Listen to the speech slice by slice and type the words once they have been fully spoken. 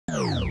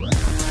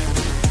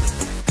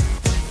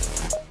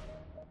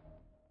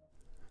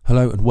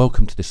Hello and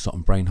welcome to this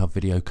Soton Brain Hub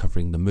video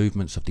covering the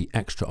movements of the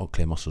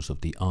extraocular muscles of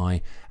the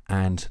eye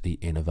and the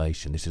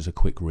innervation. This is a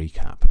quick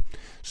recap.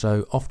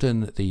 So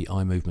often the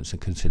eye movements are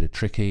considered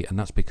tricky, and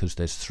that's because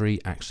there's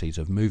three axes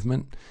of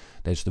movement.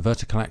 There's the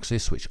vertical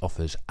axis, which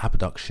offers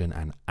abduction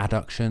and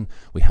adduction.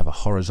 We have a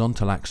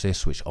horizontal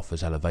axis, which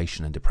offers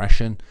elevation and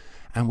depression.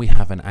 And we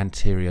have an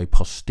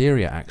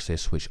anterior-posterior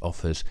axis, which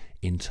offers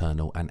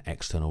internal and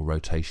external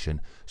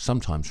rotation,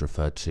 sometimes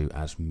referred to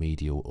as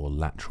medial or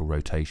lateral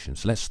rotation.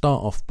 So let's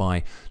start off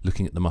by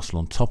looking at the muscle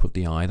on top of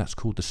the eye. That's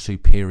called the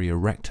superior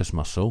rectus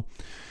muscle.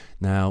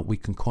 Now, we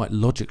can quite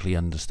logically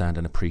understand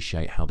and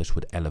appreciate how this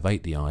would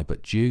elevate the eye,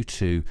 but due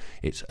to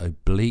its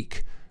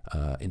oblique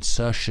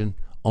insertion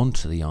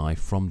onto the eye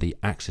from the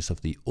axis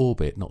of the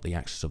orbit, not the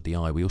axis of the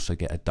eye, we also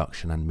get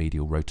adduction and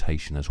medial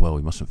rotation as well.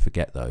 We mustn't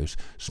forget those.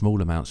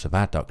 Small amounts of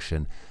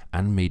adduction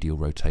and medial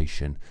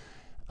rotation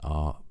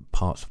are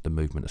parts of the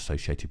movement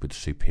associated with the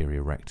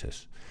superior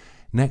rectus.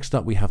 Next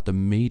up, we have the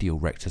medial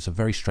rectus, a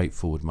very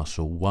straightforward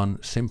muscle, one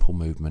simple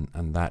movement,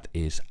 and that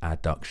is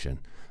adduction.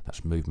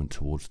 That's movement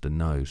towards the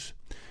nose.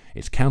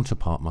 Its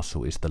counterpart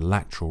muscle is the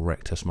lateral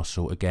rectus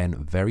muscle. Again,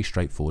 very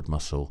straightforward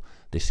muscle.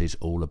 This is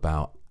all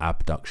about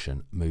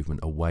abduction,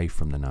 movement away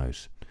from the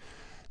nose.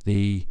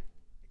 The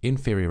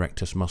inferior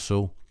rectus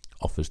muscle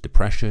offers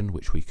depression,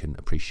 which we can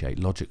appreciate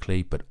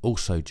logically, but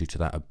also due to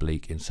that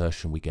oblique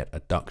insertion, we get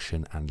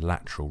adduction and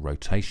lateral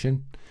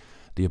rotation.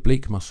 The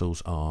oblique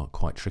muscles are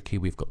quite tricky.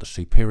 We've got the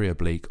superior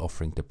oblique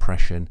offering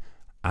depression,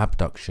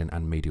 abduction,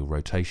 and medial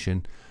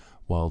rotation,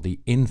 while the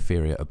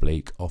inferior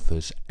oblique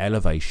offers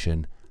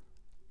elevation,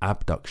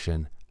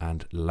 abduction,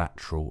 and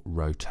lateral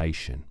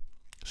rotation.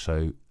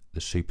 So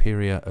the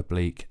superior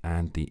oblique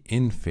and the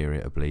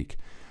inferior oblique,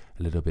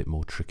 a little bit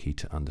more tricky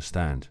to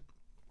understand.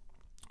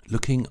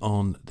 Looking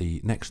on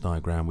the next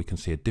diagram, we can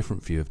see a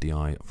different view of the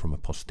eye from a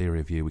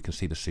posterior view. We can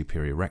see the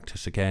superior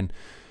rectus again.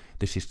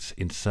 This is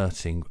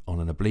inserting on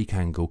an oblique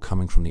angle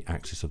coming from the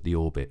axis of the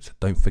orbit.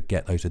 Don't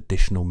forget those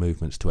additional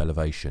movements to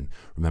elevation.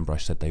 Remember I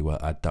said they were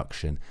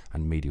adduction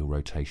and medial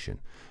rotation.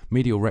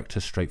 Medial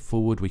rectus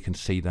straightforward. We can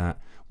see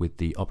that with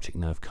the optic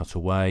nerve cut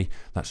away.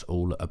 That's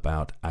all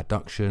about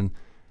adduction.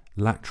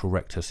 Lateral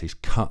rectus is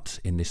cut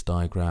in this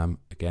diagram.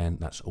 Again,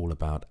 that's all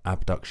about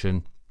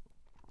abduction.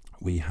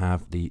 We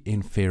have the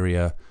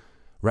inferior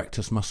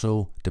rectus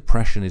muscle.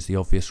 Depression is the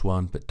obvious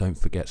one, but don't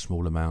forget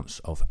small amounts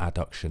of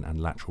adduction and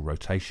lateral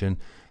rotation.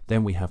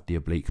 Then we have the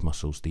oblique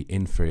muscles, the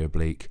inferior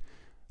oblique,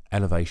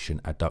 elevation,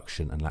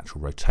 adduction, and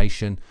lateral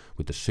rotation,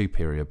 with the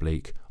superior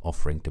oblique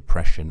offering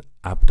depression,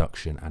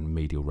 abduction, and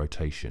medial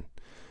rotation.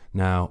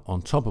 Now,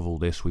 on top of all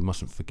this, we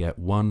mustn't forget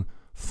one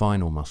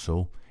final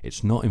muscle.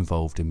 It's not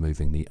involved in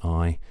moving the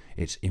eye,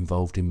 it's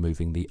involved in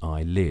moving the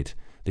eyelid.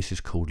 This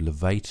is called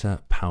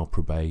levator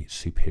palpebrae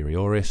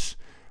superioris,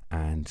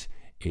 and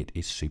it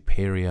is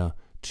superior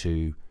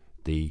to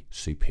the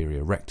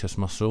superior rectus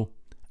muscle,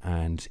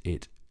 and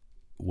it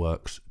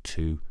works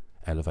to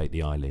elevate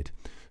the eyelid.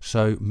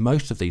 So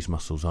most of these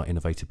muscles are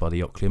innervated by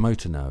the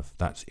oculomotor nerve.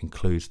 That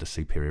includes the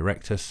superior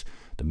rectus,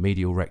 the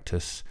medial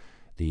rectus,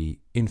 the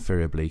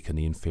inferior oblique, and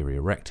the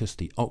inferior rectus.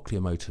 The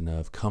oculomotor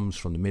nerve comes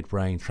from the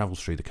midbrain,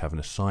 travels through the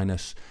cavernous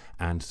sinus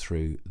and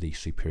through the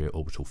superior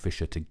orbital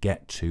fissure to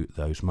get to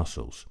those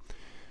muscles.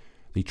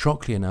 The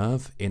trochlear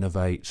nerve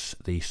innervates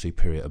the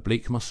superior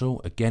oblique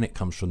muscle. Again, it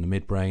comes from the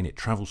midbrain, it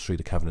travels through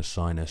the cavernous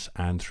sinus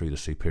and through the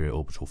superior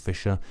orbital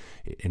fissure.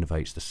 It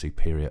innervates the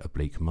superior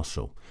oblique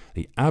muscle.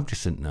 The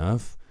abducent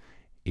nerve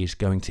is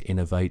going to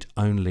innervate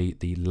only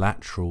the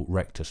lateral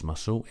rectus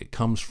muscle. It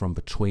comes from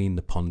between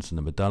the pons and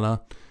the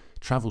medulla,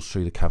 travels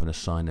through the cavernous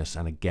sinus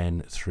and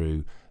again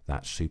through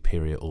that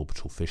superior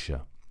orbital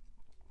fissure.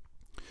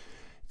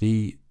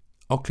 The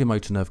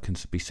oculomotor nerve can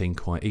be seen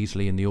quite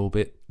easily in the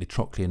orbit. The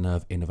trochlear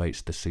nerve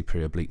innervates the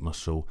superior oblique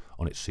muscle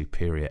on its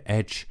superior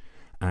edge,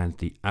 and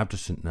the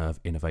abducent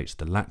nerve innervates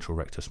the lateral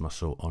rectus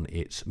muscle on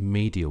its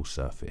medial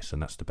surface,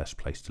 and that's the best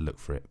place to look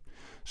for it.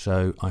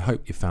 So I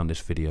hope you found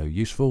this video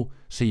useful.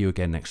 See you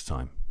again next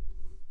time.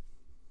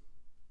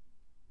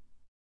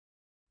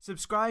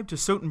 Subscribe to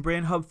Soton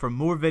Brain Hub for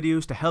more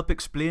videos to help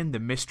explain the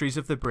mysteries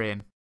of the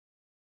brain.